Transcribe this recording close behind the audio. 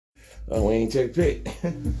Oh, we ain't take a pic.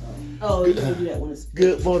 Oh, you can do that when it's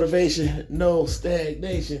good motivation, no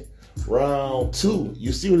stagnation. Round 2.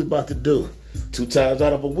 You see what it's about to do. 2 times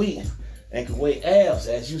out of a week. Ankle weight abs,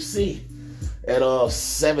 as you see. At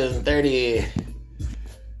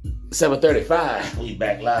 7:35. We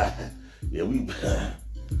back live. Yeah, we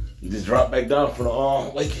just dropped back down from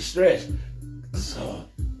the wake and stretch. So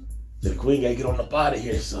the queen gotta get on the body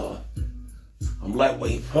here, so I'm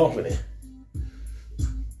lightweight pumping it.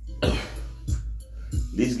 At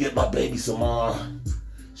least get my baby some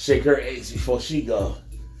shake her eggs before she go.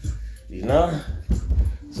 You know?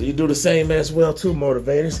 So you do the same as well too,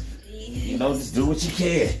 motivators. You know, just do what you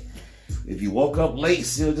can. If you woke up late,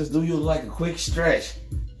 still just do you like a quick stretch.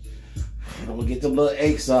 And we'll get them little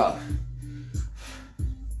aches off.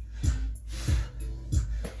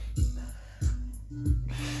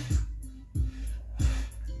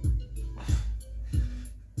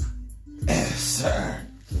 Yes, sir.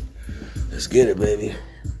 Let's get it, baby.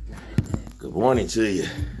 Good morning to you.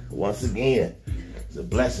 Once again, it's a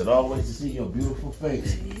blessing always to see your beautiful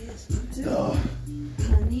face.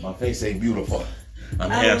 My face ain't beautiful. I'm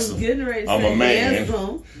handsome. I'm a man.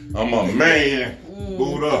 I'm a man.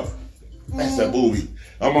 Boot up. That's that movie.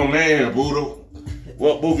 I'm a man, Buddha.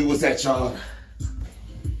 What movie was that, y'all?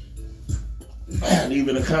 Leave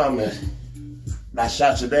in the comments. I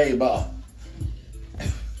shot your day, Bob.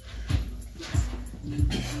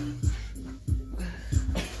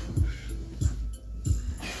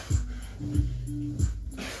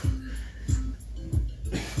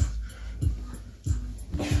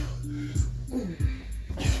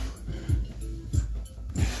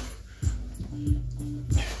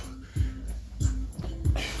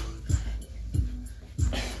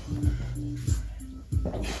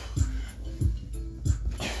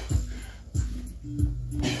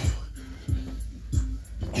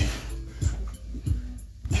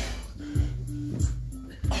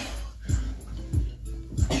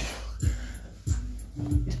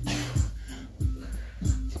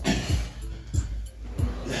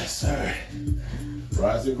 Sir,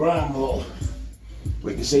 rise and grind mode.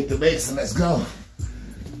 We can shake the base and let's go.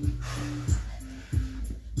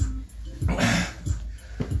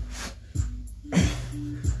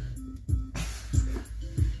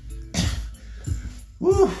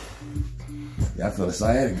 Woo! Yeah, I feel the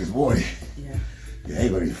sciatic this morning. Yeah. Yeah,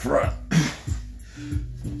 ain't gonna be front.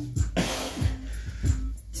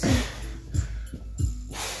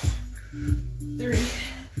 3,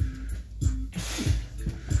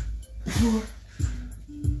 4,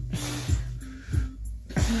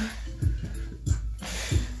 5,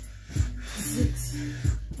 6,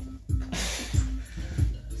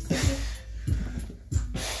 7,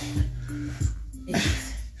 8, 9.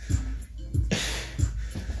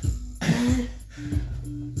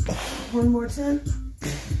 One more 10.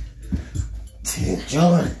 10,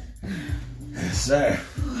 John. Yes, sir.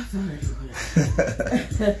 Oh, I feel ready.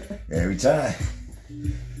 Every time.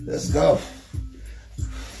 Let's go.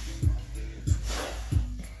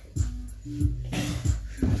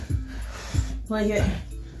 Blanket.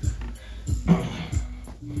 I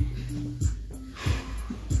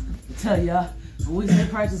tell y'all, when we say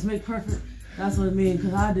practice make perfect, that's what it means,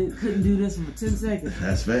 because I couldn't do this for 10 seconds.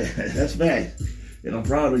 That's fact. That's fact. And I'm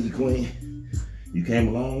proud of you, Queen. You came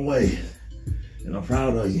a long way. And I'm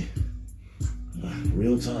proud of you.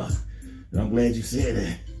 Real talk. And I'm glad you said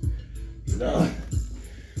that. You know?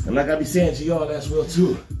 And like I be saying to y'all, that's well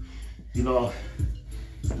too. You know,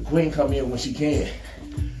 the Queen come in when she can.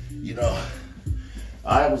 You know,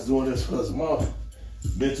 I was doing this because of my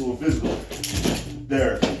mental and physical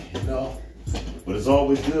therapy, you know? But it's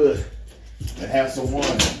always good to have someone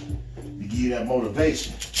to give you that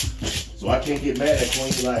motivation. So I can't get mad at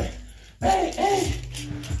Queen like, hey,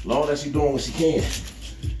 long as she's doing what she can.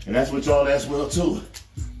 And that's what y'all as well too.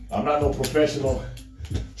 I'm not no professional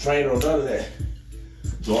trainer or none of that.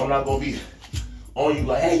 So I'm not gonna be on you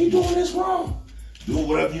like, hey, you doing this wrong. Do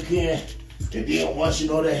whatever you can. And then once you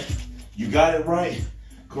know that you got it right,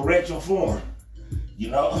 correct your form.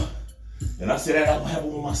 You know? And I said that I will have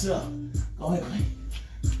it with myself. Go ahead, Queen.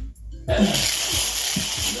 You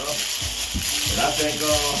know? And I thank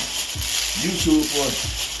YouTube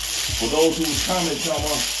for those who was commenting talking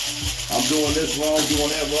about I'm doing this wrong, doing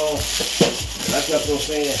that wrong. And I kept on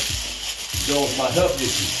saying, Jones, my health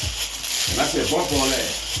issue. And I said, bump on that.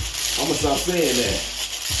 I'm gonna stop saying that.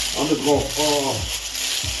 I'm just gonna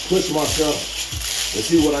push myself and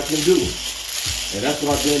see what I can do. And that's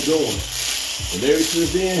what I've been doing. And ever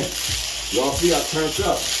since then, y'all see I turned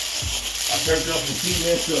up. I turned up from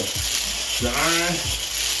female to iron,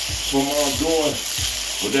 from doing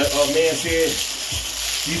what that man said,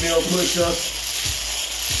 female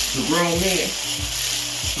push-ups, to grown men.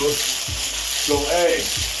 So hey,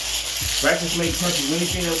 practice makes perfect. We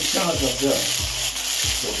anything that we challenge ourselves.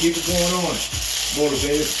 So keep it going on,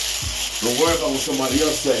 motivated. Don't worry about what somebody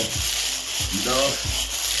else say. You know,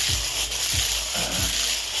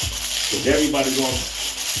 because everybody gonna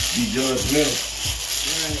be judgmental.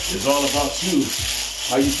 Right. It's all about you,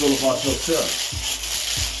 how you feel about yourself.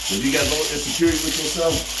 If you got no insecurity with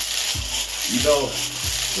yourself, you know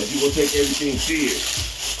that you will take everything serious.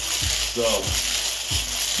 So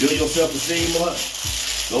build your self-esteem up.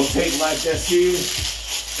 Don't take life that serious,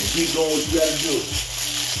 and keep doing what you gotta do.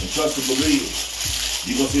 And trust and believe.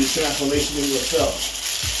 You're gonna see the transformation in yourself.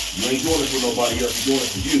 You ain't doing it for nobody else, you're doing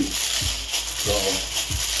it for you. So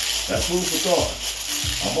that's food for thought.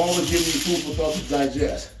 I'm always giving you food for thought to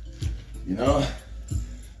digest. You know?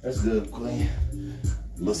 That's good, Queen.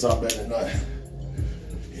 A little salt back in the nut.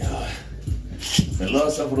 Yeah. And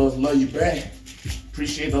love some of those love you back.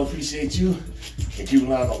 Appreciate those, appreciate you. And keep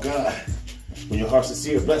relying on God. When your heart's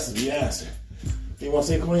sincere, blessings be answered. You want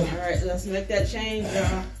to say, Queen? All right, let's make that change,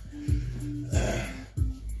 y'all.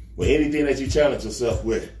 With anything that you challenge yourself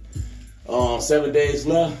with. 7 days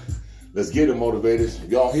left. Let's get it, motivators.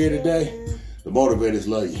 Y'all here today? The motivators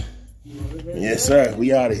love you. Yes, sir.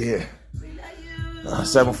 We out of here.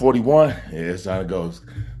 7:41. Yeah, it's time to go.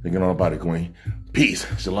 Thinking on about it, Queen. Peace.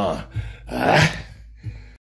 Shalom.